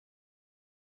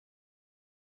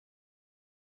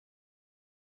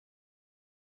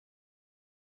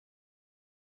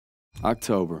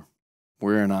October.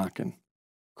 We're in Aachen.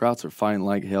 Krauts are fighting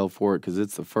like hell for it because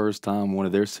it's the first time one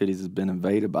of their cities has been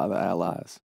invaded by the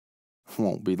Allies.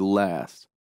 Won't be the last.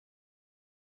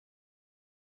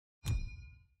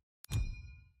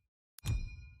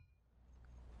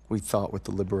 We thought with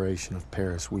the liberation of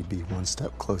Paris we'd be one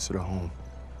step closer to home.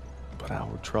 But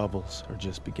our troubles are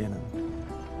just beginning.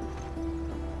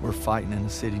 We're fighting in the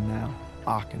city now,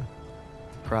 Aachen.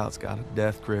 Krauts got a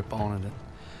death grip on it, and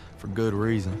for good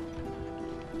reason.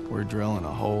 We're drilling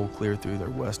a hole clear through their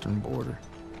western border.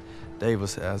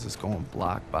 Davis has us going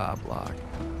block by block,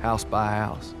 house by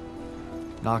house.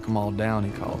 Knock 'em all down,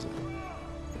 he calls it.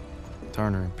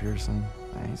 Turner and Pearson,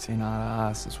 I ain't seen eye to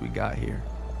eye since we got here.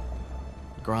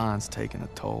 The grind's taking a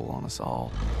toll on us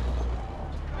all.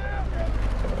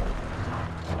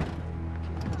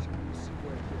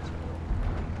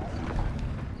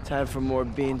 Time for more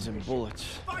beans and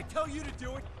bullets. If I tell you to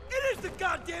do it, it is the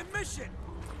goddamn mission!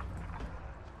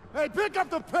 Hey, pick up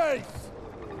the pace!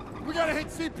 We gotta hit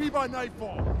CP by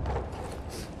nightfall.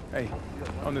 Hey,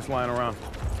 on this line around.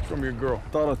 Show me your girl.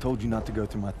 Thought I told you not to go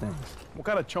through my things. What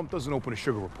kind of chump doesn't open a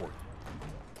sugar report?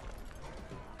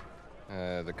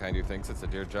 The kind who thinks it's a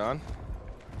Dear John.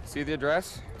 See the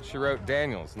address? She wrote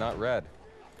Daniels, not Red.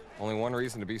 Only one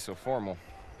reason to be so formal.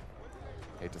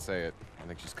 Hate to say it, I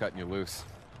think she's cutting you loose.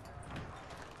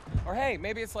 Or hey,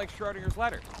 maybe it's like Schrodinger's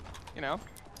letter. You know,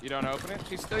 you don't open it,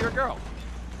 she's still your girl.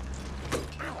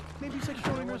 Maybe it's like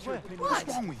Schrodinger's letter. What's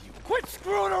wrong with you? Quit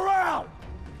screwing around!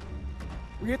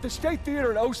 We hit the State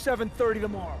Theater at 07:30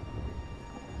 tomorrow.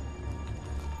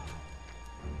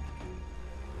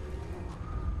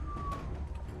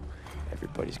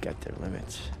 Everybody's got their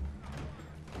limits.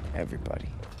 Everybody.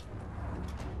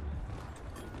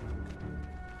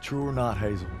 True or not,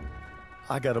 Hazel,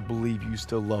 I gotta believe you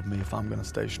still love me if I'm gonna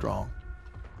stay strong.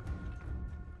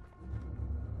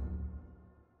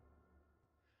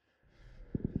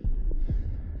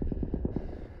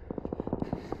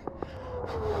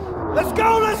 Let's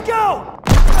go, let's go!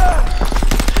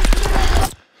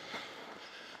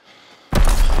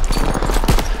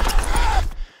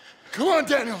 Come on,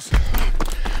 Daniels!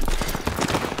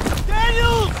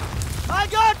 Daniels! I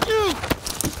got you!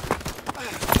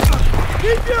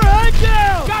 Keep your head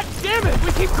down! God damn it!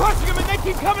 We keep crushing them and they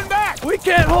keep coming back! We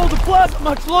can't hold the plaza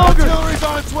much longer! Artillery's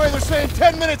on its way, they're saying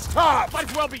 10 minutes tops! Might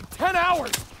as well be 10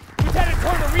 hours! Lieutenant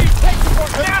Turner, read tank support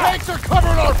The now! tanks are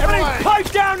covering our Everybody flank!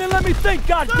 pipe down and let me think,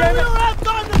 goddammit! We don't have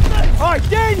time to think! Alright,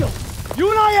 Daniel! You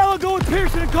and I will go with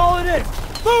Pearson and call it in!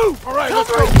 Move! All right, let's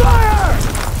Covering go. fire!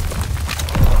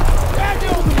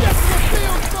 Daniels, get to the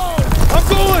field zone! I'm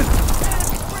going!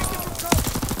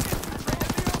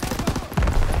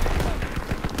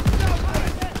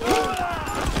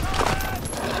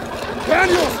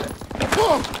 Daniels!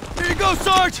 Whoa! Here you go,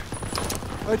 Sarge!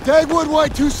 Dagwood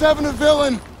White 27 to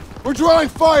Villain. We're drawing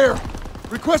fire.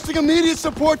 Requesting immediate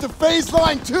support to phase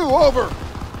line 2, over.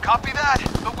 Copy that,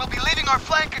 but we'll be leaving our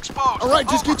flank exposed. All right,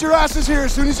 just get your asses here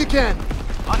as soon as you can.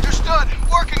 Understood.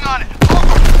 Working on it.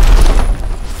 Over.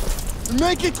 And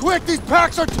make it quick, these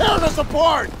packs are tearing us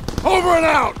apart! Over and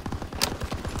out!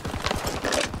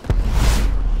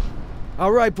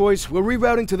 All right, boys, we're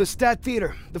rerouting to the Stat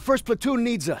Theater. The first platoon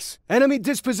needs us. Enemy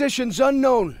dispositions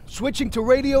unknown. Switching to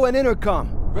radio and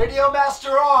intercom. Radio master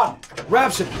on!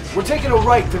 Rapson, we're taking a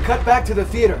right to cut back to the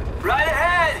theater. Right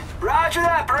ahead! Roger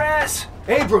that, Perez!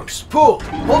 Abrams, Poole,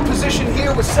 hold position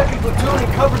here with 2nd Platoon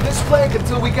and cover this flank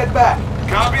until we get back.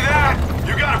 Copy that!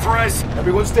 You got it, Perez!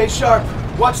 Everyone stay sharp.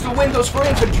 Watch the windows for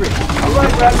infantry. All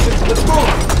right, Rapson, let's move.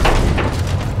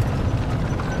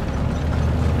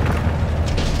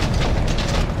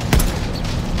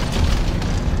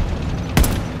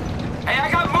 Hey,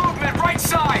 I got movement right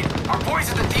side! Our boys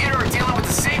at the theater are dealing with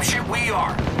the same shit we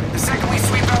are. The second we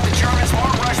sweep out the Germans,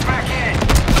 we'll rush back in.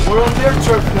 We're on their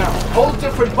turf now. Whole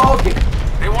different ballgame.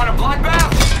 They want a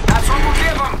bloodbath? That's what we'll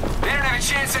give them. They don't have a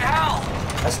chance in hell.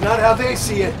 That's not how they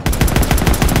see it.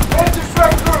 Head to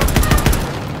strike through.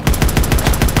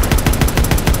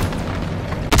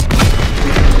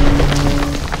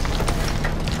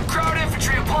 Crowd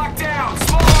infantry are blocked down.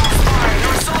 Small arms fire.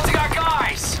 They're assaulting our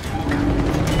guys.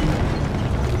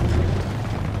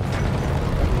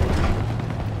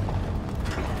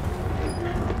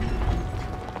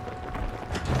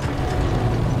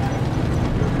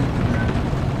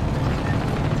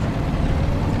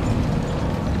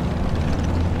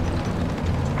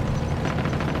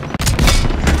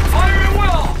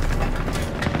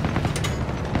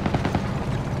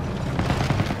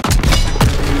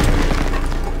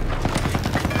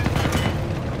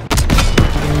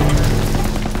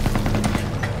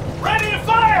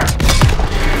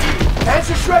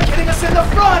 Hitting us in the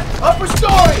front! Upper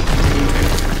story!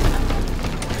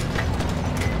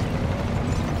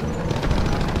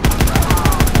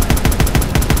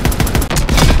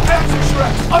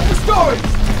 Up the stories!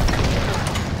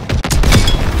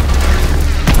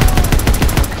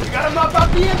 We gotta mop out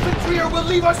the infantry or we'll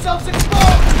leave ourselves exposed!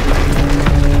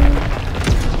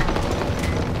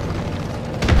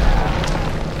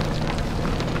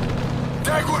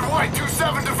 Dagwood White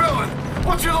 2-7 to Villain.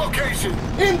 What's your location?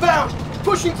 Inbound!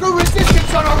 Pushing through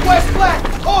resistance on our west flank!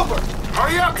 Over!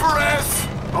 Hurry up, Perez!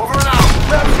 Over and out!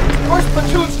 Reps, first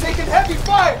platoon's taking heavy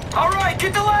fire! Alright,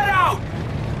 get the lead out!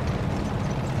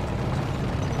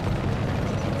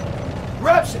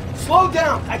 Repson, slow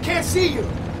down! I can't see you!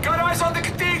 Got eyes on the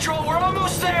cathedral, we're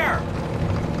almost there!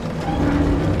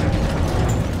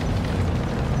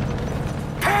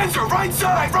 Panzer, right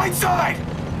side, right side!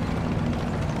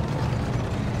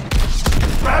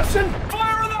 Repson?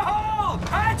 Fire in the hole!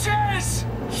 Hatches!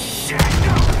 Shit!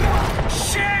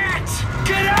 Shit!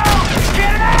 Get out!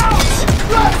 Get out!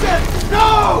 Repson!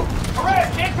 No! Perez,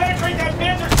 can't penetrate that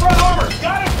Panzer's front armor!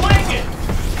 Gotta flank it!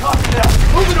 Copy that!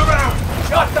 Move it around!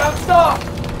 Shot down, stop!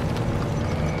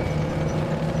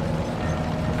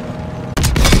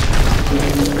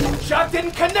 Shot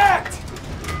didn't connect!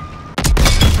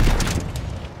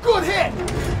 Good hit!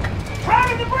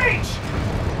 Round in the breach!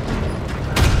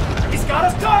 He's got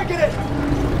us targeted!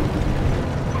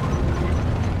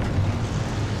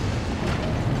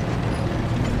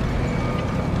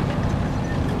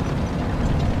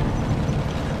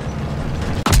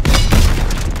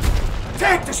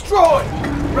 Tank destroyed!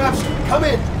 Rapson, come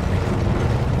in!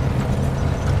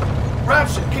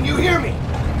 Rapson, can you hear me?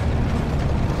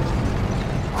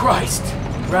 Christ!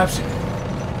 Rapson,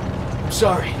 I'm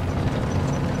sorry.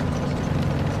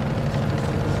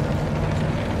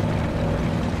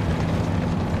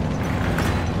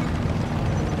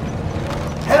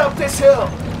 Head up this hill!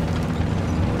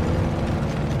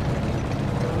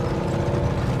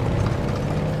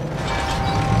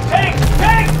 Tank!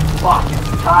 Tank! Fuck!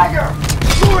 Tiger!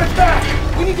 Lure it back!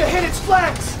 We need to hit its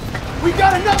flanks! We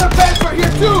got another Panzer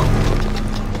here too!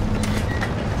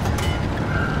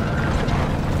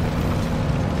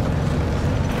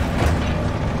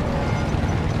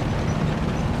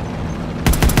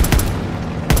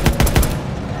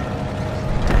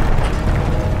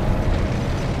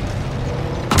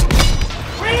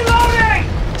 Reloading!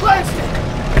 Glanced it!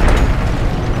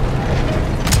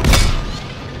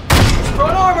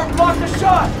 Front armor blocked the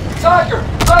shot! Tiger,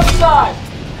 left side!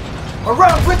 A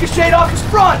round ricocheted off his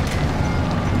front!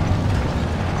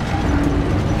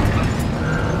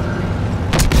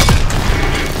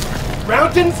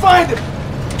 Round didn't find him!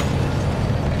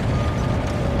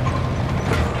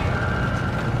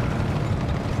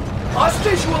 Lost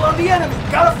visual on the enemy!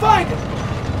 Gotta find him!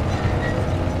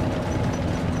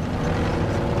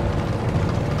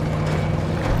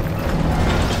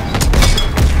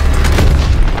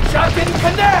 Shot didn't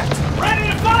connect! Ready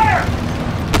to fire!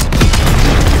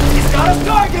 He's got us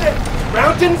targeted!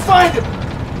 Round didn't find him!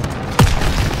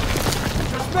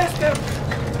 Just missed him!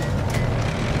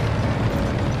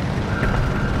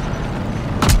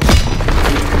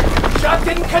 Shot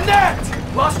didn't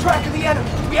connect! Lost track of the enemy.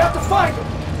 We have to find him!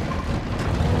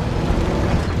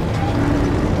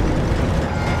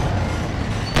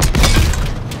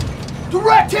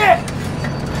 Direct hit!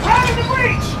 Round in the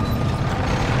breach!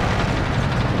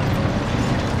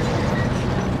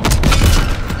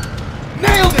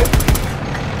 Nailed him!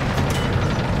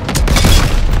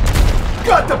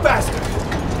 Got the bastard!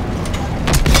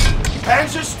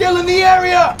 Panzer's still in the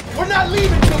area! We're not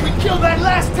leaving till we kill that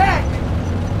last tank!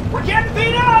 We're getting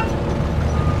beat up!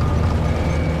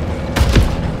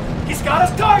 He's got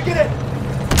us targeted!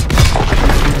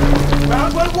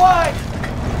 Round went wide!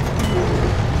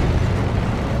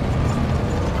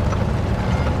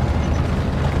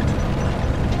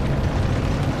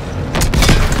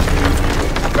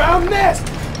 Round missed!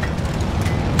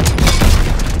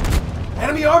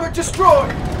 Enemy armor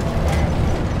destroyed!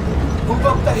 Move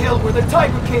up the hill where the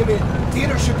Tiger came in.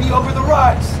 Theater should be over the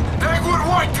rise. Dagwood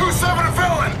White 2-7 to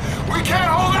Villain! We can't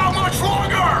hold out much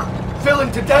longer!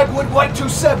 Villain to Dagwood White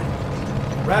 2-7.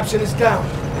 Rapson is down.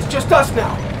 It's just us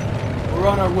now. We're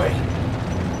on our way.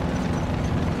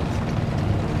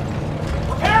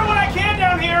 Repair what I can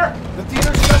down here! The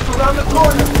theater's just around the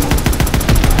corner.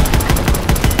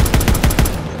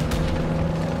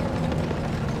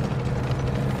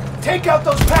 Take out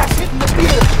those packs hitting the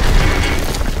theater!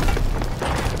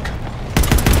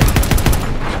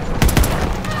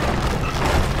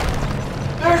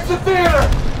 There's the theater!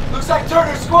 Looks like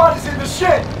Turner's squad is in the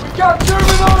shit! We've got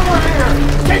German armor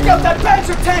here! Take out that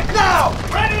Panzer tank now!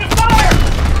 Ready to fire!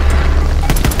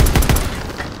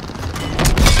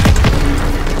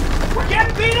 Get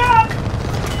beat up!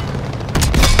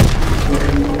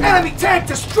 Enemy tank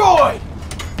destroyed!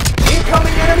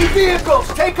 Incoming enemy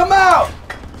vehicles! Take them out!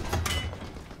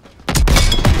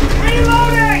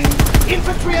 Reloading!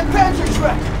 Infantry and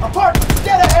Panzerschreck! Apartments,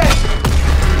 get ahead!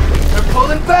 They're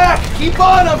pulling back! Keep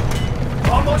on them!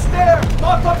 Almost there!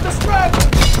 Mop up the stragglers!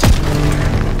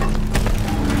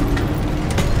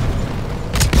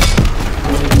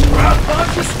 Ground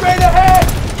puncher straight ahead!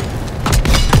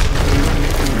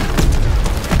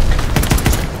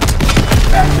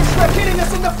 Panzerschreck hitting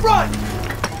us in the front!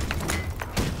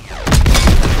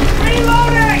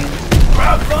 Reloading!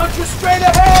 Ground puncher straight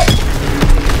ahead!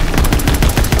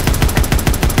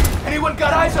 Anyone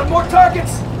got eyes on more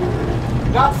targets?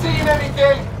 Not seeing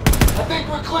anything. I think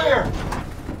we're clear.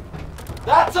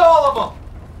 That's all of them.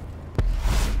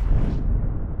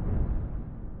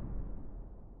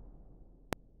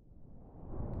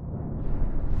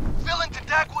 Fill into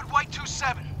Dagwood White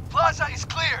 27. Plaza is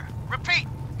clear. Repeat,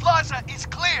 Plaza is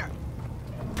clear.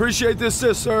 Appreciate the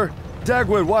assist, sir.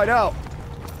 Dagwood, wide out.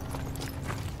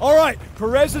 All right,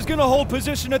 Perez is gonna hold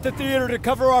position at the theater to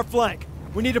cover our flank.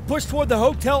 We need to push toward the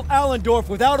Hotel Allendorf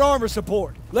without armor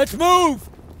support. Let's move!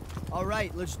 All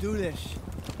right, let's do this.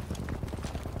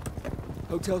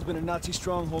 Hotel's been a Nazi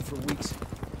stronghold for weeks.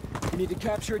 We need to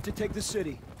capture it to take the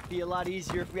city. Be a lot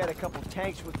easier if we had a couple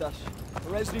tanks with us.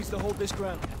 Perez needs to hold this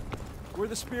ground. We're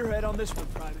the spearhead on this one,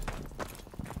 Private.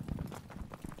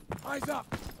 Eyes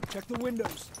up! Check the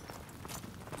windows.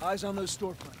 Eyes on those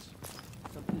storefronts.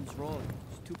 Something's wrong.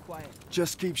 It's too quiet.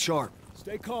 Just keep sharp.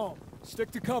 Stay calm. Stick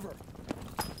to cover.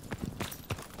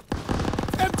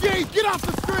 MG, get off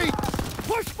the street!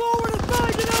 Push forward and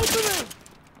find an opening!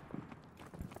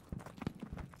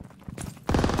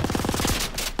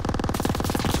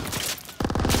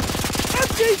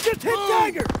 MG just hit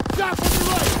Dagger! Shot from the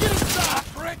right! Get inside!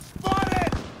 Brick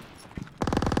spotted!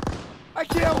 I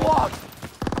can't walk!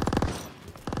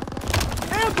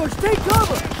 Ambush! Take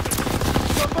cover!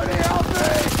 Somebody help me!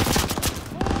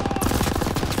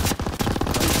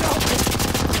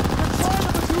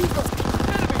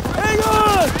 Hang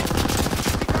on!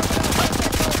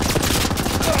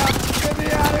 Get me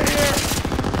out of here!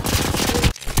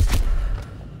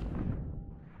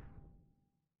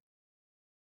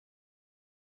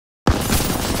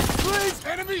 Please!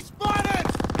 Enemy spotted!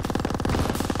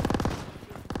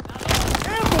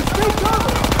 Ambush! Take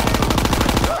cover!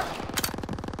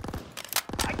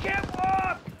 I can't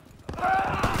walk!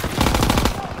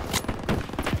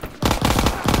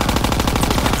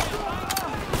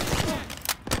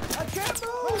 I can't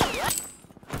move!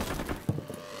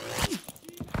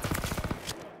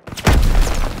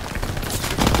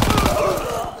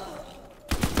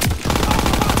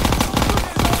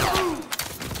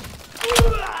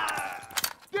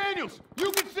 Daniels,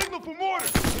 you can signal for mortar!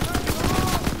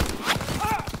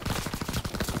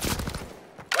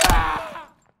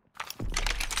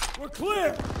 We're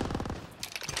clear!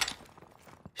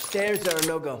 Stairs are a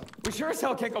no-go. We sure as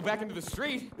hell can't go back into the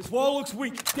street. This wall looks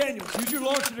weak. Daniels, use your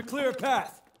launcher to clear a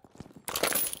path.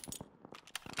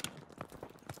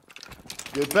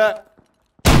 Good bet.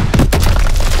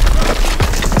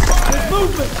 There's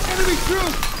movement! Enemy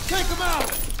troops! Take them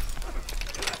out!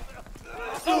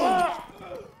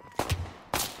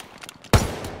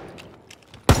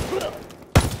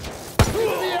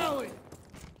 Into the alley!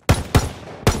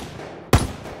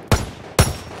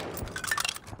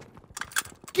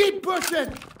 Keep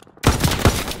pushing!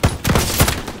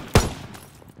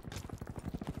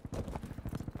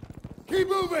 Keep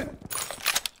moving!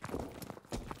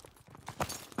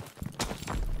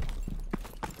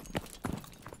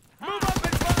 Move up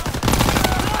and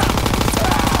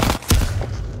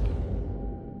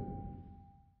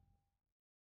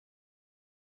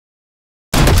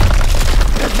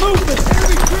There's movement!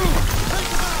 enemy troops!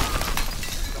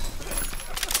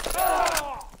 Take them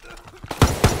out!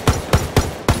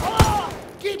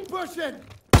 Keep pushing!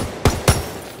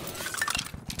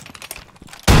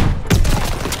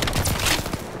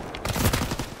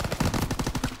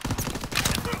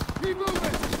 Keep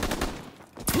moving!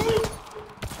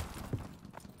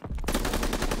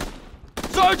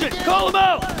 Sergeant, call him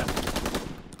out!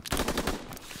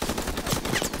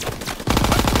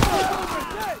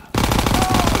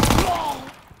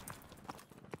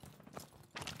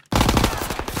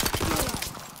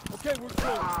 Okay, we're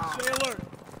clear. Stay alert.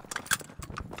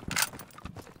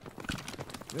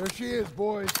 There she is,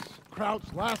 boys.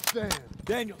 Kraut's last stand.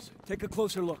 Daniels, take a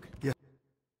closer look. Yeah.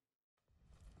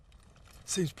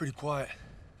 Seems pretty quiet,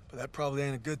 but that probably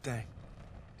ain't a good thing.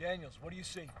 Daniels, what do you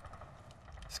see?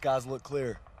 Skies look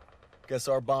clear. Guess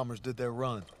our bombers did their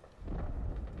run.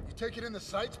 You taking in the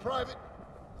sights, Private?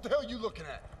 What the hell are you looking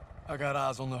at? I got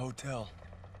eyes on the hotel.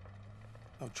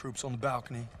 No troops on the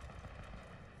balcony.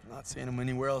 Not seeing them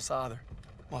anywhere else either.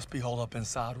 Must be holed up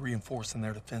inside, reinforcing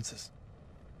their defenses.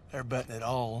 They're betting it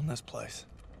all on this place.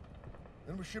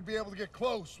 Then we should be able to get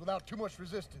close without too much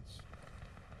resistance.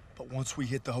 But once we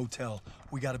hit the hotel,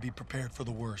 we gotta be prepared for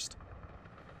the worst.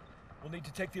 We'll need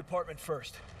to take the apartment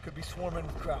first. Could be swarming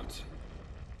with crowds.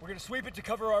 We're gonna sweep it to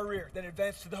cover our rear, then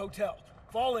advance to the hotel.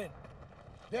 Fall in.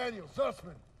 Daniel,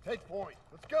 Zussman, take point.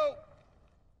 Let's go!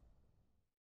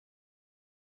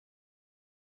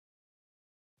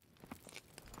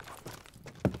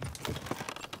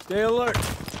 Stay alert.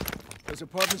 Those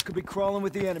apartments could be crawling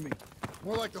with the enemy.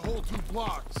 More like the whole 2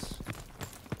 blocks.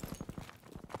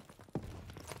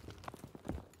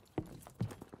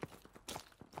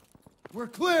 We're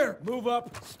clear! Move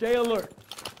up, stay alert.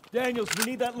 Daniels, we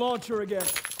need that launcher again.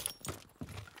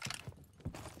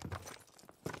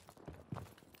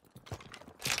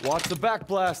 Watch the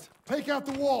backblast. Take out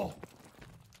the wall!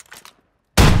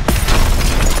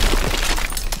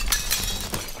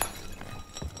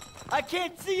 I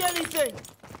can't see anything!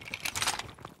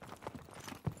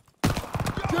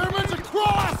 Germans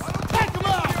across! Take them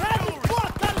out! Patty's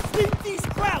block! Gotta sweep these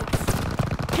crowds!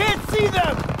 Can't see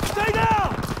them! Stay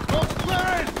down! Smoke's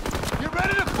clearing! Get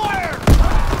ready to fire!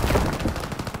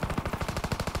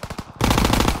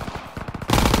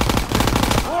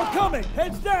 More coming!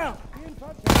 Heads down!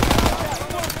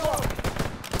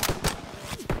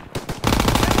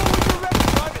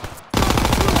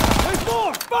 There's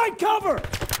more! Find cover!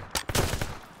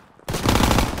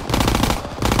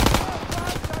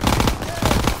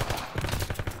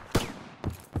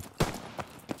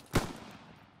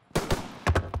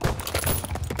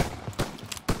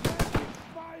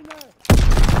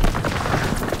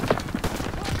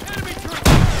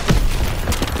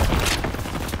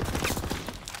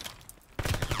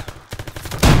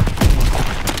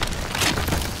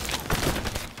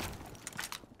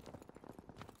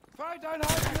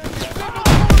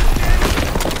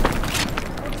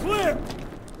 Clear!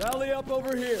 Rally up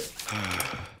over here.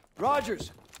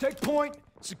 Rogers, take point.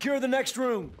 Secure the next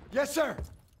room. Yes, sir!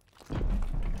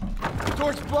 The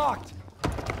door's blocked.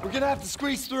 We're gonna have to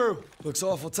squeeze through. Looks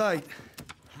awful tight.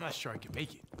 I'm not sure I can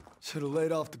make it. Should have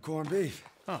laid off the corned beef.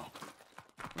 Oh.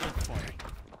 That's funny.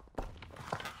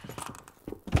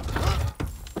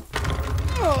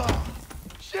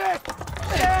 Shit!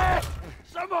 Shit!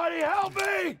 Somebody help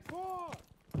me!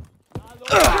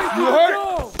 You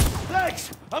hurt?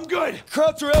 Thanks! I'm good!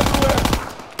 Krauts are everywhere.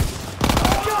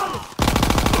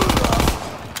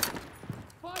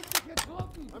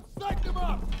 I'm psyched him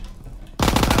up!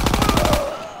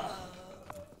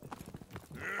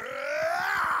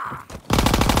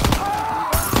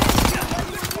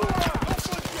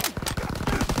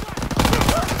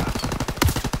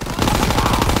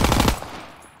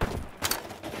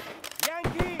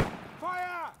 Yankee!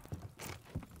 Fire!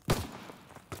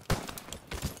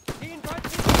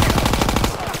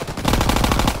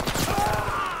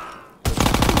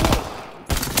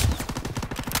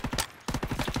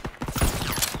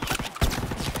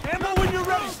 Ammo when you're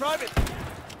ready, Private!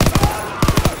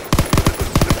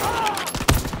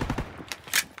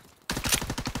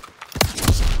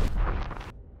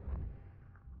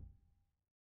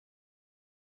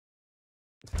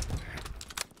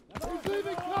 He's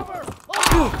leaving cover!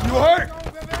 You hurt?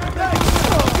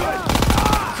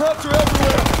 Krauts are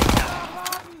everywhere.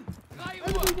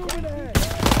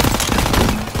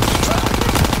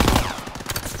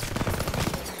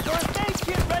 First aid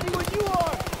kit ready when you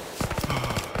are!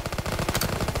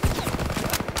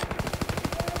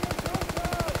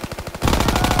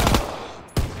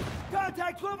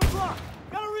 Contact 12 o'clock!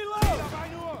 Gotta reload!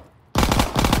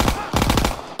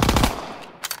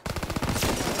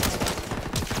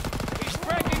 He's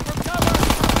breaking from cover!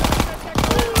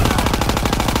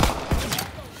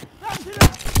 That's it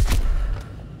up!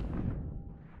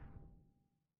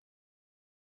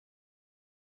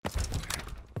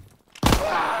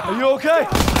 Are you okay?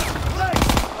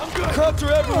 I'm good! Krauts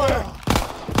are everywhere.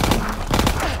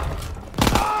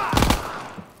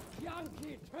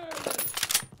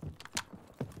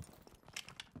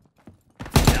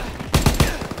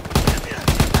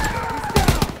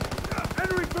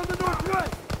 Entering from the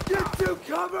northwest! Get to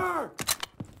cover!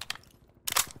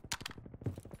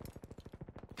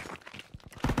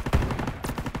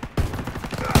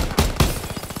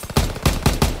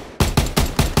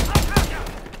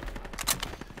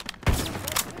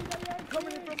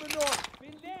 Coming in from the north!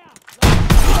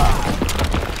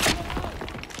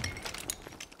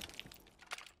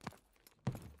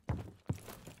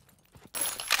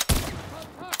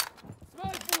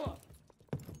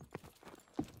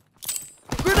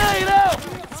 Grenade out!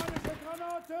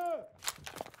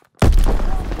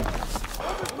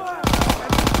 Open fire!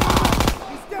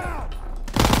 He's down!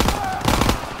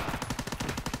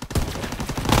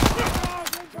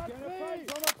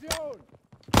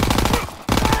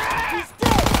 He's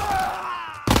dead!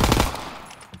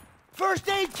 First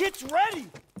aid kit's ready!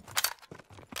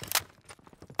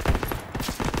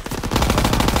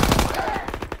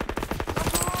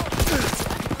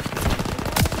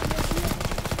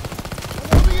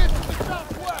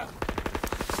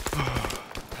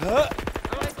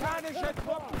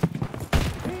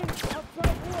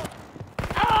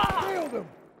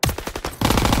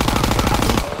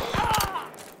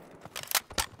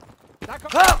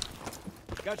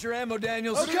 Got your ammo,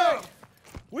 Daniels. Okay.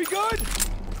 We good?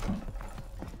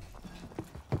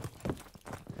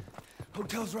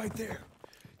 Hotel's right there.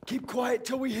 Keep quiet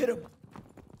till we hit him.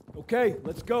 Okay,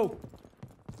 let's go.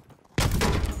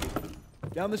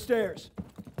 Down the stairs.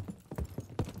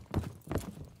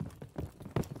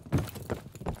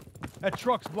 That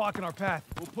truck's blocking our path.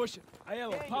 We'll push it.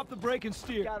 Aiello, pop the brake and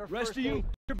steer. Rest of you,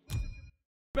 get your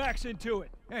backs into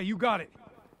it. Hey, you got it.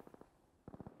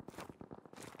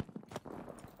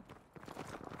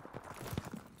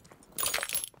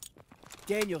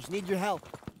 Daniels, need your help.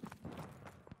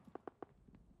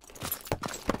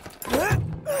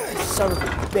 Son of a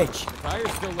bitch.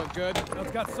 Tires still look good.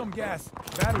 It's got some gas.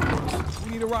 Battery.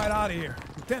 We need a ride out of here.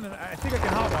 Lieutenant, I think I can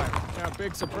hotwire. Yeah,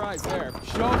 big surprise there.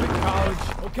 Shove it, college.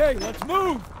 Okay, let's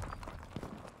move.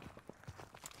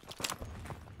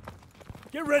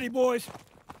 Get ready, boys.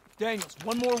 Daniels,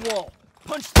 one more wall.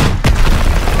 Punch through.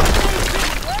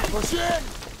 Push in!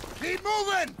 Keep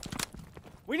moving!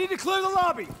 We need to clear the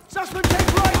lobby. Sussman,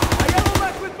 take right. Aiello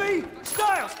left with me.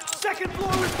 Stiles, second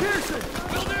floor with Pearson.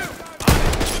 Will do!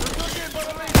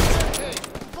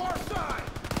 Far side!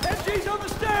 SG's on the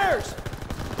stairs.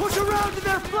 Push around to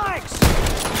their flanks.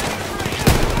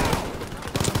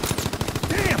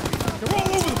 Damn! They're all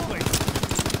over the place.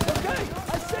 Okay,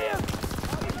 I see him.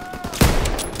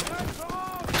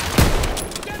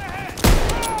 Get ahead!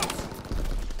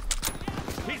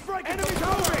 He's breaking. Enemies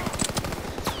moving.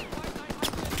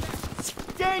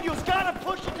 Daniels, gotta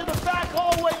push it to the back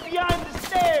hallway behind the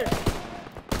stairs.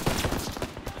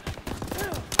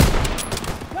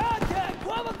 Contact,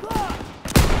 12 o'clock.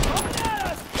 Coming at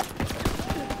us.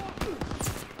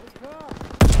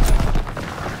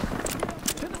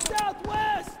 To the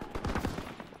southwest.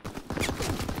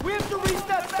 We have to reach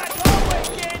that back hallway,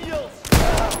 Daniels.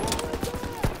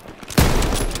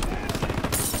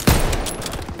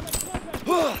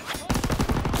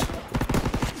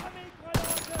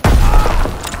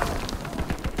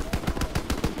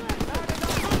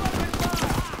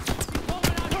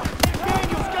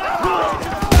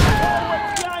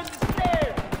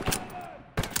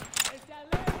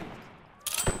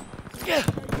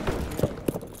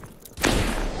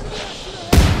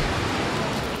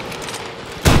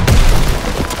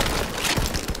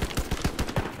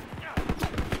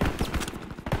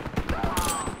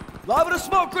 Lob it a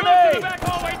smoke grenade. Back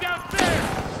hallway downstairs!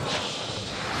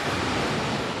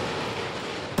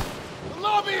 The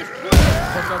lobby is clear!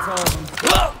 That's all of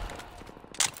them.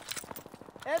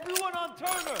 Everyone on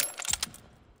Turner.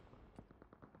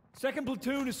 Second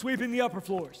platoon is sweeping the upper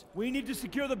floors. We need to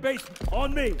secure the basement.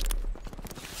 On me.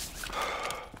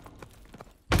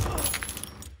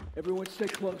 Everyone stay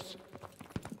close.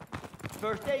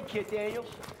 First aid kit,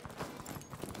 Daniels.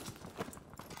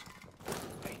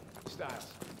 Hey,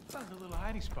 Stiles. Found a little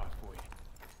hiding spot for you.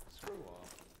 Screw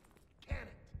off.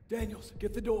 Daniels,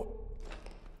 get the door.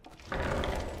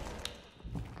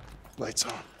 Lights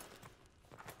on.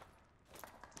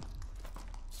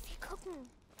 Ich will gucken.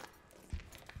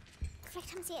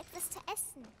 Vielleicht haben sie etwas zu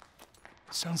essen.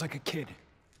 Sounds like a kid.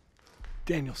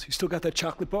 Daniels, you still got that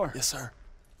chocolate bar? Yes, sir.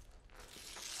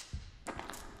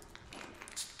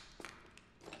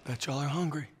 Bet y'all are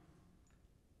hungry.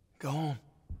 Go home.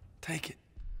 Take it.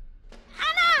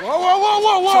 Whoa, whoa, whoa,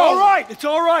 whoa, whoa! It's all right! It's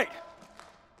all right!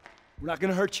 We're not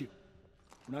gonna hurt you.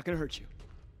 We're not gonna hurt you.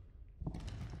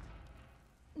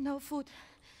 No food.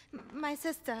 My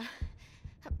sister.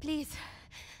 Please.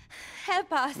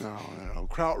 Help us. No.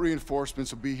 Kraut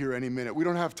reinforcements will be here any minute. We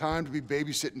don't have time to be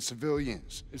babysitting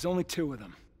civilians. There's only 2 of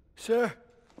them. Sir,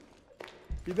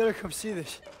 you better come see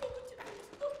this.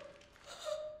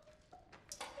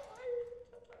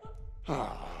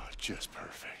 Ah, just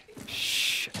perfect.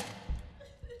 Shh.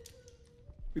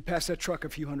 We passed that truck a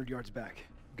few hundred yards back.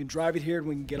 We can drive it here and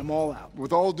we can get them all out.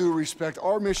 With all due respect,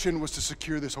 our mission was to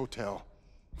secure this hotel.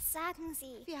 Was sagen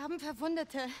Sie? Wir haben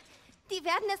Verwundete. Die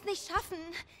werden es nicht schaffen.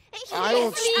 Ich I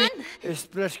don't lese Sie an. Ich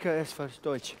spreche etwas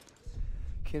Deutsch.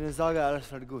 Keine Sorge, alles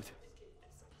wird gut.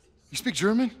 You speak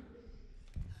German?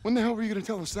 When the hell were you gonna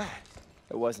tell us that?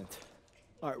 It wasn't.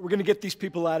 All right, we're gonna get these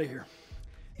people out of here.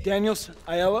 Daniels,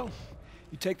 Aiello,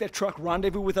 you take that truck,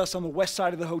 rendezvous with us on the west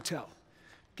side of the hotel.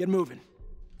 Get moving.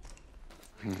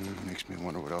 Makes me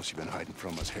wonder what else you've been hiding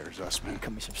from us, Herr Zussman.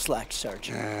 Cut me some slack,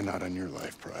 Sergeant. Nah, not on your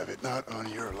life, Private. Not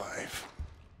on your life.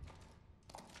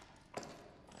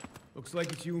 Looks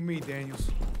like it's you and me,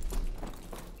 Daniels.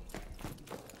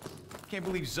 Can't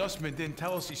believe Zussman didn't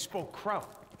tell us he spoke Kraut.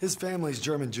 His family's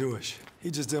German-Jewish. He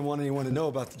just didn't want anyone to know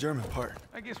about the German part.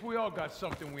 I guess we all got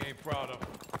something we ain't proud of.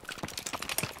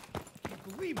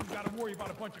 Can't believe we gotta worry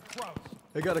about a bunch of Krauts.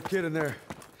 They got a kid in there.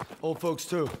 Old folks,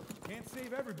 too. Can't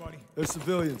save everybody. They're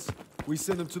civilians. We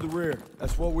send them to the rear.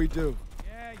 That's what we do.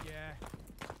 Yeah, yeah.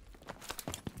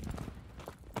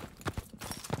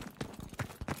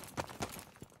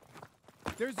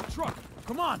 There's the truck.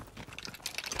 Come on.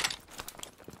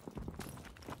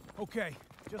 Okay,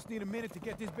 just need a minute to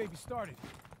get this baby started.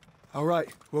 All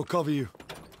right, we'll cover you.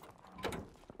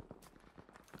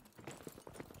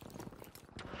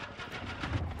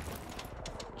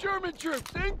 German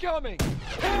troops incoming!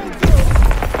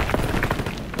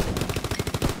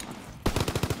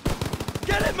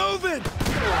 Get it moving!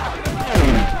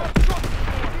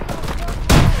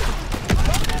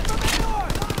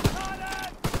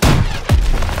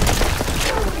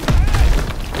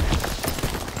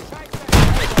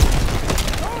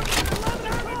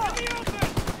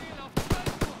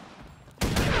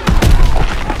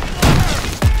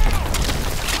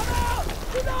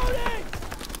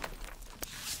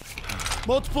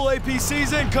 Multiple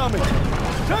APCs incoming!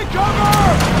 Take cover!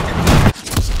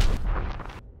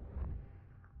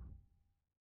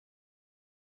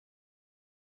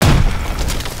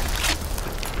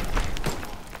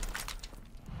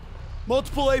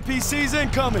 Multiple APCs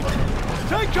incoming!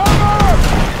 Take cover!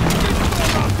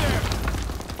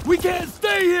 We can't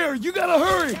stay here! You gotta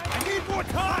hurry! I need more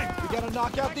time! We gotta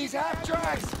knock out these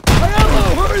half-tracks!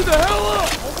 Aiello, hurry the hell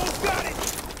up! Almost got it!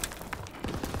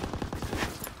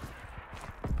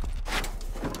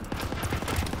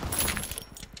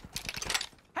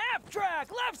 Half-track!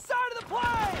 Left side of the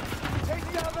plane! Take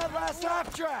down that last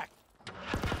half-track!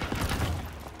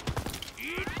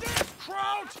 Eat this,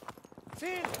 Kraut!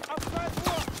 Team, outside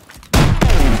front!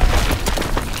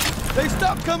 They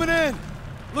stopped coming in!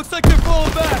 Looks like they're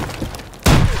falling back!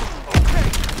 Okay,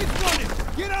 it's running!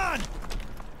 Get on!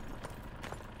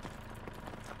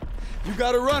 You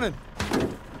got it running.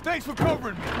 Thanks for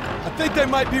covering me. I think they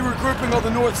might be regrouping on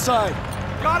the north side.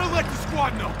 Gotta let the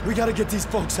squad know. We gotta get these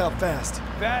folks out fast.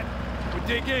 That would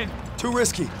dig in. Too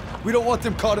risky. We don't want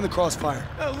them caught in the crossfire.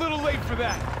 A little late for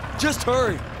that. Just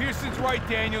hurry. Pearson's right,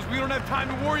 Daniels. We don't have time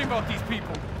to worry about these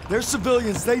people. They're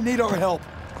civilians. They need our help.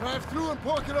 Drive through and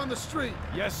park it on the street.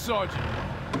 Yes, Sergeant.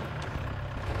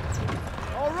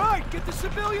 All right, get the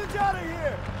civilians out of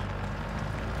here!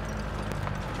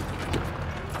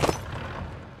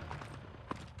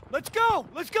 Let's go!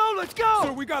 Let's go! Let's go!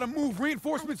 Sir, we gotta move.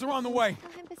 Reinforcements are on the way.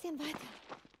 Noch ein bisschen weiter.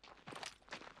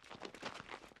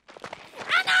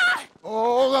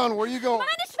 Oh, hold on. Where you going?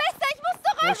 Meine Schwester, ich muss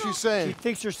zur What's she Räumung. saying? She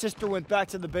thinks her sister went back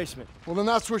to the basement. Well, then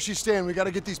that's where she's staying. We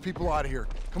gotta get these people out of here.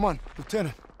 Come on.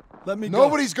 Lieutenant, let me go.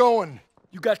 Nobody's going.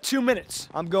 You got 2 minutes.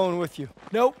 I'm going with you.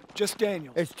 Nope, just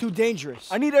Daniel. It's too dangerous.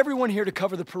 I need everyone here to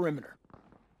cover the perimeter.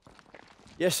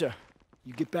 Yes, sir.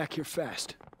 You get back here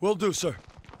fast. Will do, sir.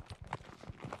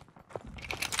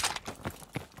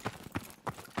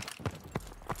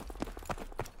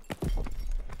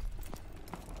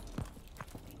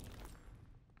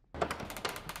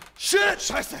 Shit!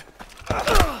 Scheiße!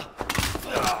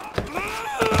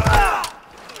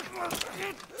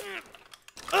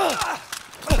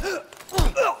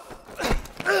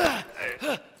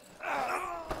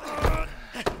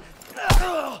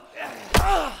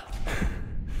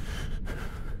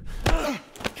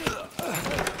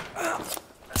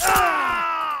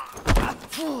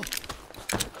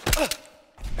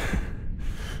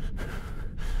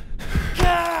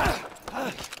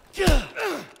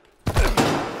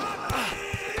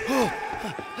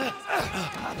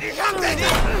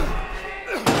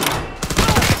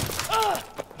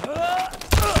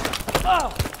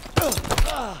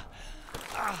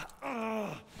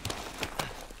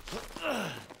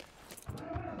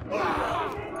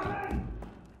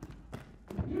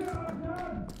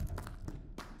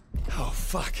 Oh,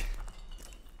 fuck.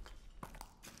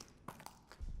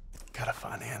 Gotta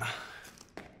find Anna.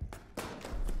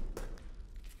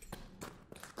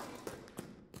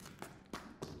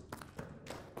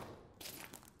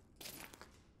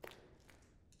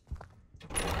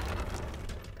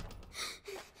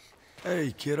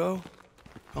 Hey, kiddo.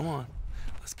 Come on.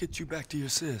 Let's get you back to your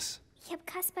sis. Ich habe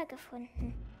Kasper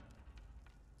gefunden.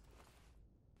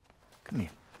 Come here.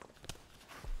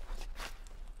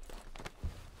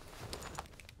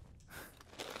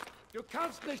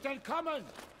 kannst nicht entkommen!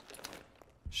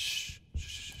 Shh,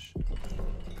 shh.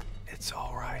 It's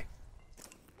all right.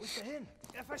 Wo ist er hin?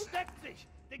 Er versteckt sich!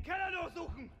 Den Keller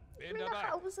durchsuchen! Ich will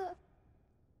nach Hause.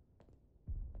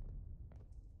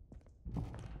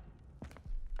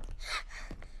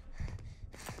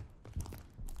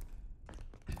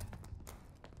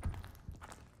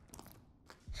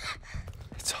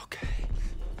 It's okay.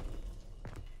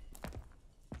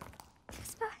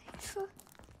 Das war Hilfe.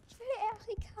 Ich will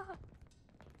Erika.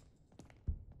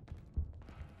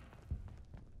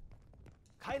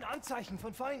 Kein Anzeichen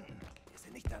von Feinden. Wir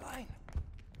sind nicht allein.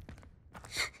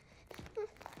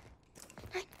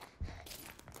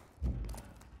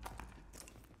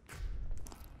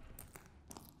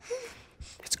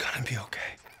 It's gonna be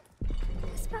okay.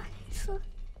 Das war Hilfe.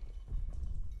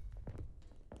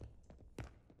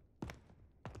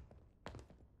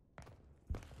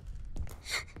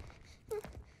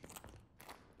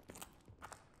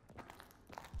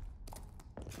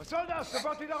 Was soll das?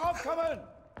 Sofort wieder raufkommen!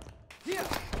 Hier!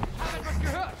 Hab etwas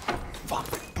gehört! Fuck.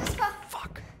 Das war...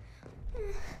 Fuck.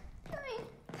 Nein,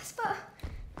 das war...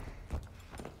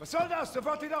 Was soll das?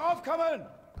 Sofort wieder raufkommen!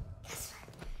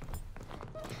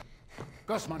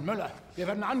 Gossmann, Müller, wir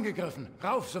werden angegriffen.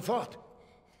 Rauf, sofort!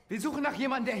 Wir suchen nach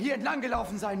jemandem, der hier entlang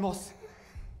gelaufen sein muss.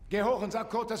 Geh hoch und sag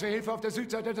Kurt, dass wir Hilfe auf der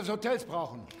Südseite des Hotels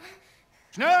brauchen.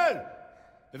 Schnell!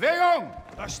 Bewegung!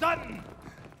 Verstanden!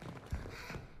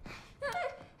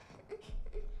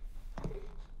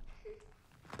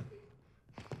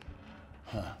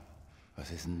 Was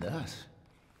ist denn das?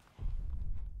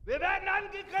 Wir werden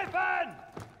angegriffen!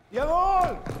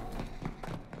 Jawohl!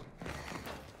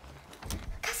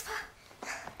 Kaspar!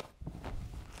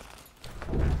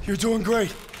 You're doing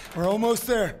great. We're almost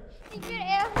there. Ich will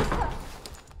Erika.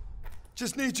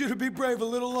 Just need you to be brave a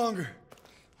little longer.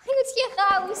 Bring uns hier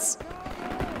raus.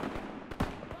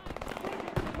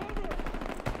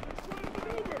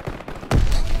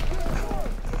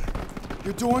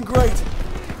 You're doing great.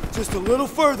 Just a little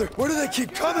further. Where do they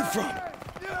keep coming from?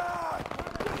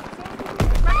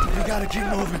 We gotta keep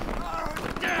moving.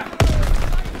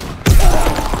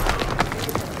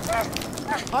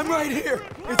 I'm right here.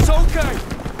 It's okay.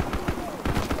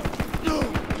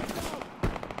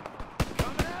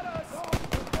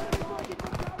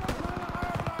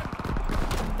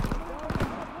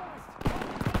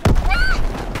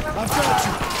 I've got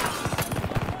you.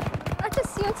 Gott,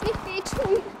 dass sie uns nicht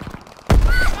wehtun.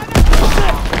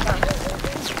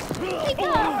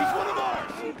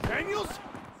 Daniels,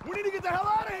 we need to get the hell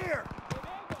out of here!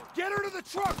 Get her to the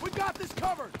truck! We got this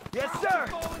covered! Yes, sir!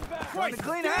 Trying to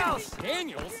clean house!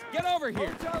 Daniels, get over here.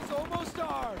 Hotel's almost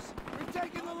ours! We're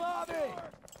taking the lobby!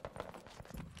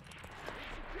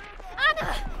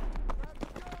 Anna!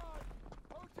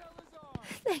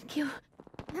 Thank you.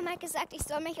 Mama hat gesagt, ich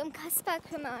soll mich um Kaspar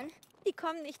kümmern. Die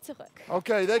kommen nicht zurück.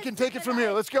 Okay, they can take it from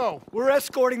here. Let's go. We're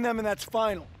escorting them and that's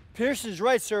final. Pierce is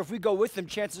right, sir. If we go with them,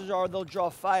 chances are they'll draw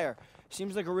fire.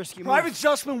 Seems like a risky move. Private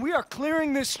Sussman, we are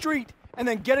clearing this street and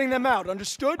then getting them out,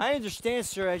 understood? I understand,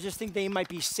 sir. I just think they might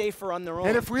be safer on their own.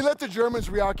 And if we let the Germans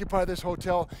reoccupy this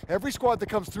hotel, every squad that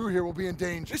comes through here will be in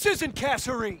danger. This isn't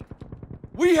Kasserine.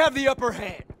 We have the upper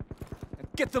hand. Now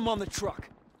get them on the truck.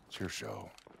 It's your show.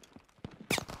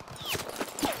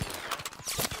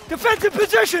 Defensive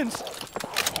positions!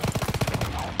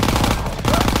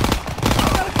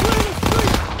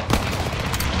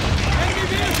 Enemy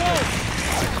vehicles!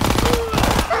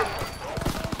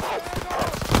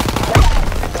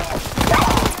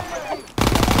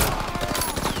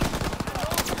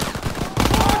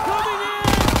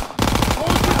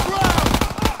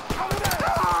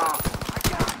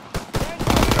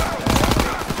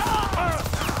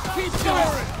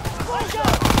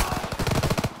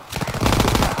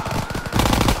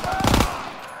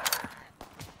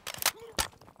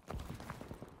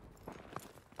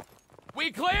 We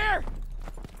clear?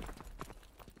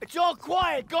 It's all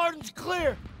quiet. Garden's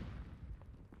clear.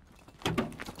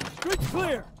 Street's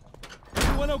clear.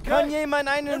 Everyone okay? Kann jemand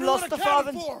einen Everyone Laster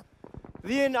accounted fahren? for.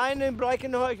 Wie in einem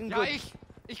Breckenhäuschen. Ja,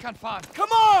 ich kann fahren.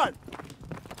 Come on!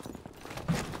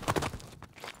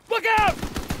 Look out!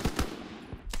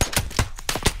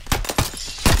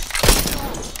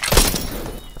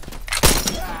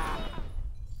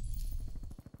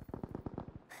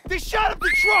 They shot up the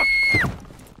truck!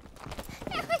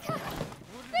 Erika!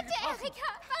 Bitte, Erika!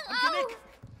 Wach auf!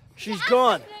 She's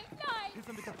gone.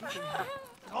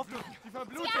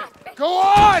 Go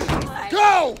on!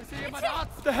 Go!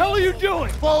 What the hell are you doing?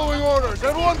 Following orders.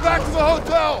 Everyone back to the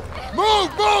hotel.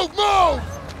 Move, move, move!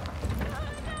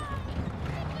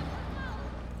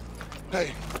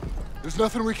 Hey, there's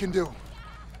nothing we can do.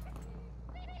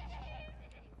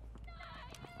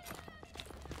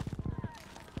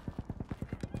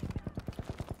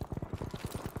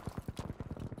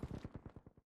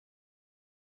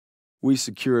 We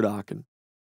secured Aachen,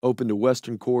 opened a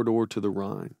western corridor to the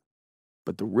Rhine.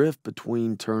 But the rift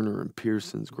between Turner and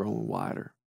Pearson's growing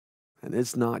wider. And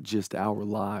it's not just our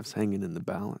lives hanging in the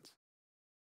balance.